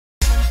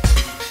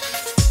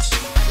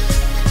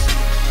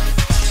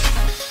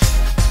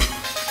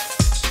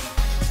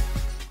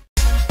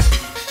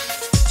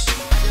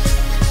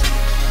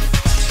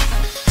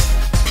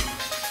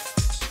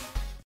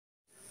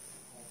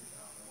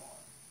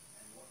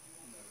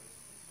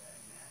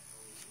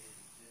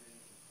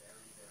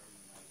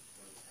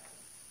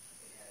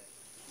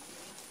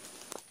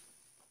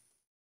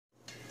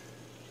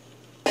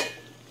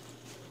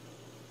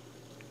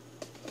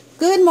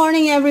Good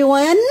morning,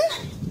 everyone.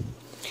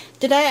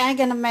 Today I'm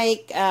gonna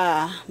make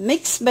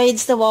mixed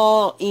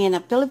vegetable in a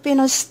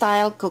Filipino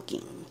style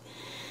cooking.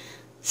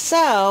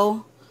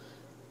 So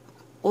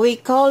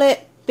we call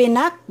it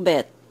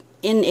Penakbet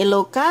in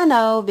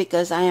Ilocano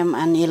because I am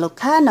an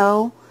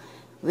Ilocano.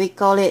 We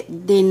call it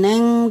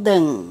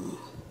dinengdeng.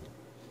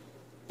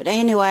 But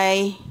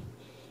anyway,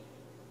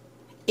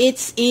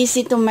 it's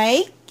easy to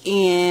make,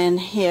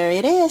 and here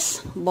it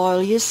is.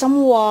 Boil you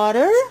some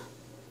water.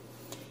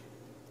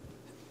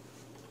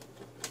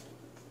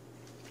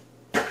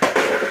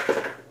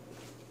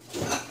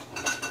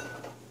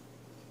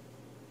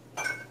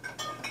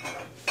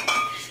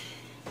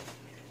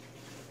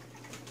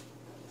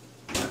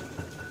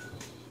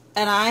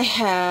 And I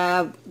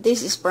have,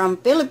 this is from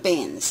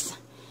Philippines,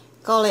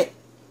 call it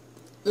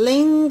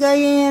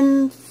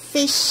Lingayen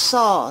fish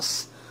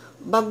sauce,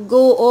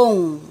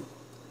 bagoong.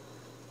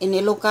 In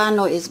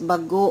Ilocano is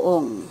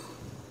bagoong.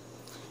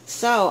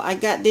 So I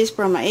got this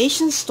from an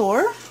Asian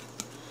store.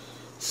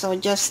 So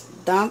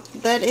just dump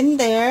that in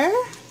there.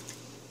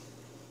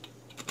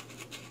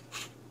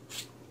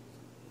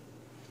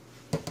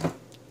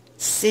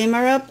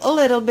 Simmer up a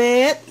little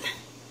bit.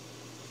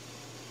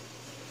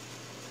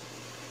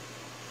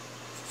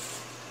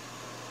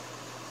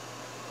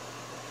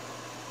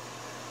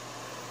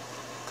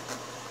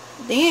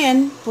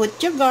 Then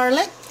put your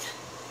garlic,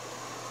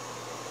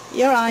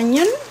 your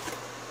onion,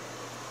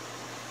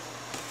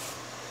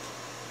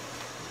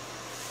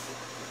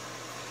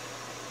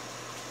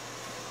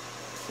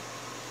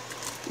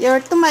 your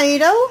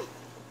tomato,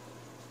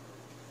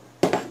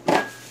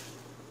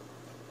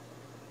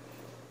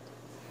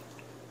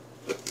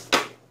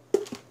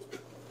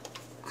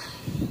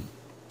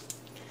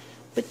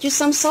 put you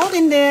some salt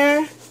in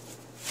there,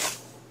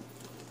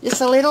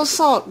 just a little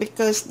salt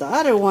because the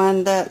other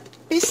one, the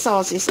fish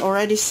sauce, is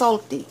already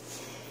salty,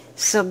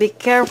 so be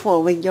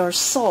careful with your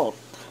salt.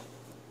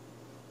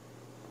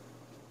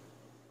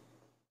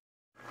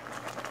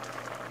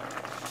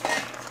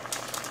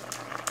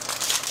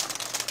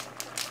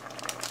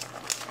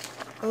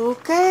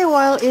 Okay,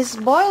 while it's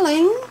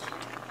boiling,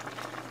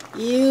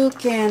 you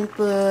can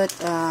put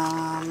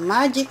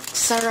magic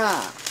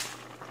syrup.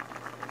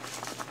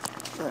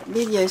 The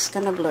video is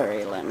kind of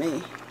blurry. Let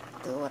me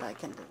do what I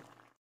can do.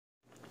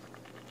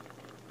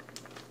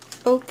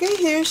 Okay,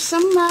 here's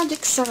some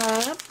magic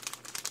syrup.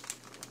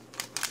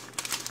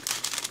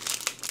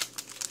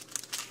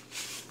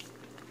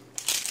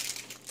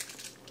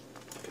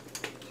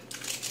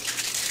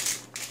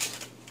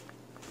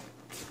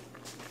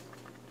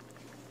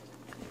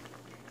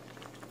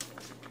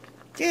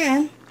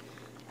 Then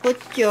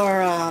put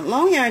your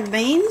long yard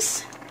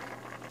beans.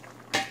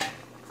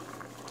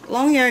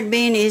 Long yard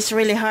bean is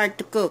really hard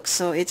to cook,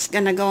 so it's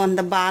gonna go on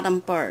the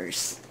bottom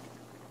first.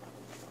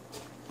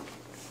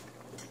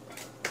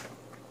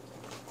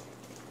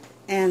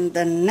 And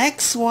the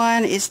next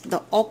one is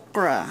the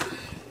okra.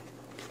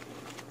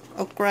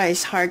 Okra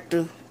is hard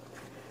to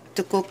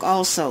cook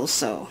also,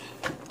 so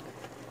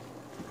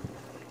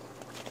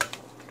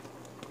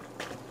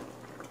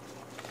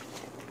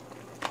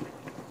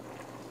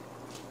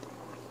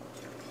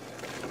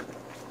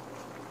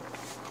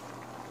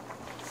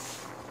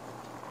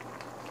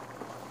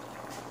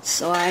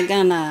I'm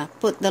gonna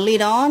put the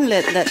lid on,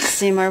 let that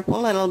simmer for a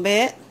little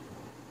bit.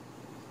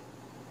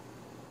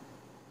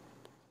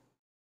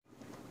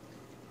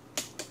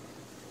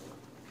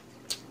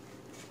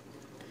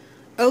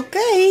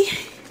 Okay,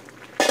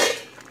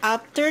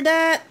 after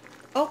that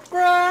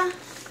okra,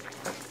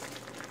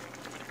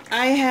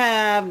 I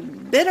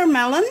have bitter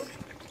melon,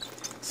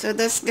 so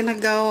that's gonna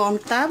go on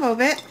top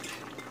of it.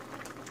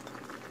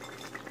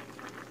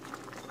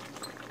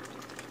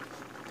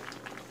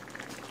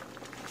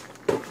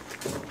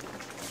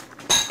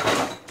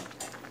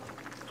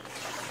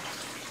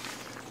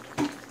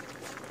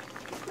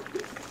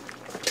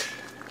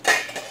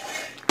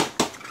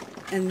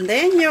 And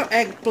then your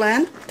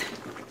eggplant.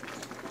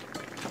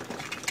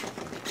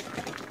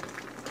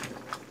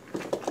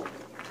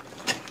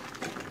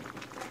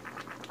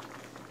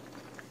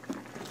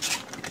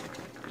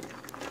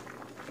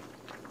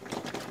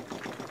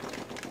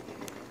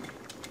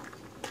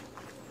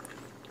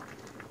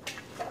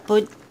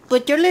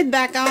 Put your lid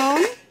back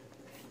on.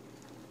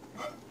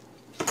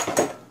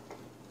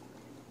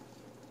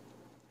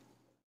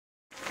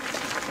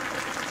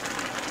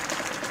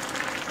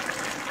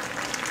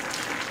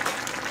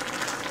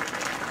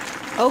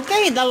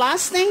 Okay, the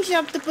last thing you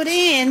have to put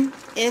in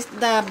is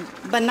the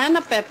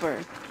banana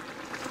pepper.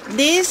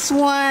 This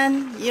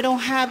one you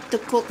don't have to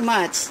cook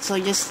much, so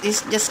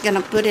it's just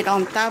gonna put it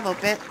on top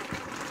of it.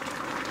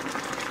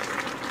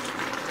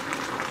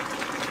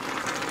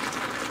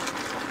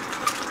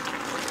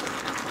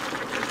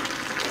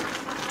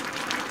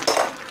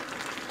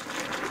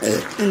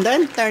 And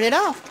then turn it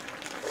off.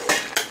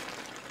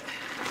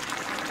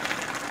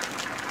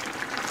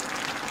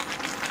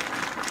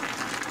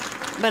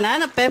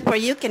 Banana pepper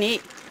you can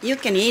eat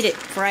it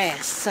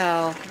fresh,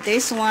 so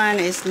this one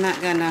is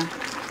not gonna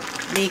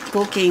be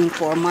cooking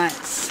for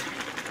months.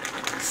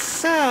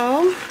 So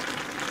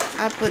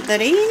I put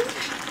that in,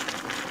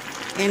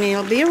 and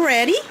it'll be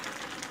ready.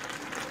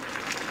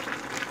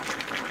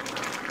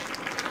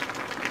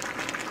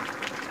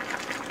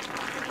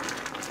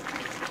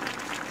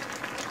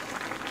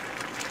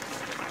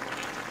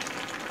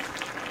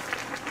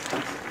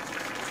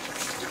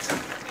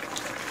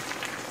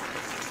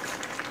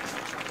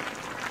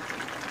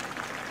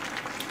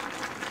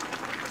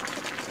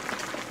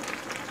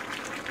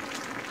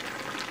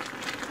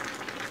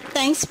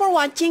 Thanks for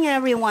watching,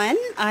 everyone.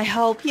 I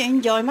hope you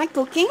enjoy my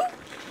cooking.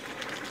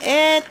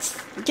 It's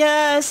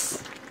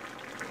just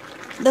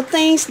the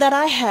things that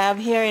I have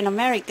here in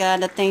America,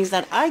 the things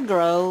that I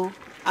grow,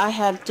 I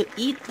have to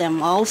eat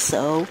them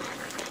also,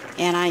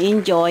 and I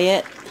enjoy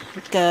it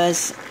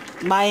because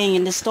buying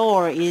in the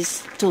store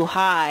is too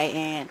high,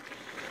 and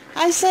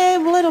I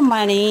save a little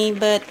money,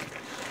 but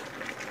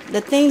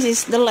the things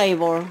is the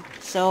labor.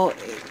 So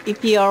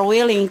if you are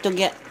willing to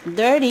get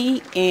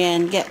dirty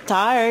and get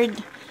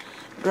tired,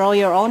 grow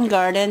your own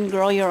garden,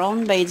 grow your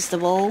own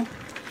vegetable,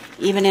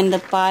 even in the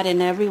pot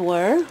and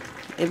everywhere,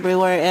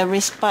 every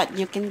spot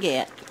you can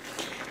get.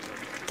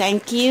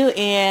 Thank you,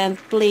 and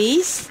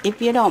please,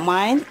 if you don't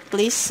mind,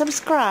 please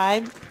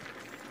subscribe,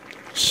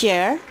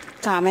 share,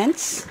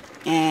 comments,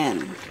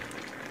 and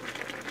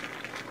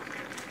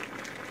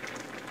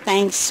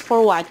thanks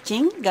for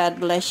watching. God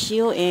bless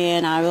you,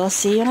 and I will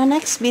see you in the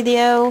next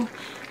video.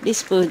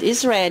 This food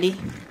is ready.